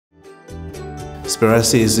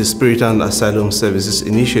Spirasi is the Spirit and Asylum Services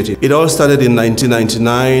Initiative. It all started in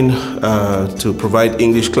 1999 to provide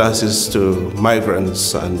English classes to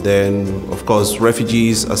migrants and then, of course,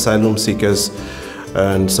 refugees, asylum seekers,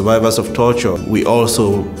 and survivors of torture. We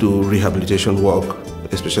also do rehabilitation work,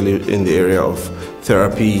 especially in the area of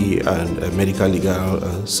therapy and medical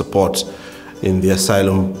legal support in the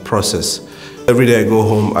asylum process. Every day I go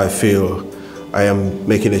home, I feel I am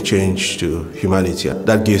making a change to humanity.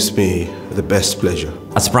 That gives me the best pleasure.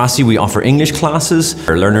 At Spirasi, we offer English classes.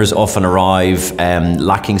 Our learners often arrive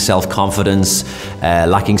lacking self-confidence,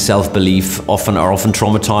 lacking self-belief, often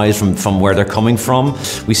traumatized from where they're coming from.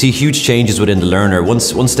 We see huge changes within the learner.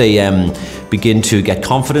 Once they begin to get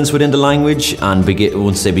confidence within the language and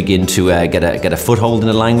once they begin to get a foothold in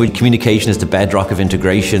the language, communication is the bedrock of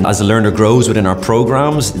integration. As the learner grows within our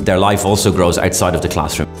programs, their life also grows outside of the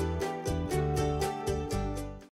classroom.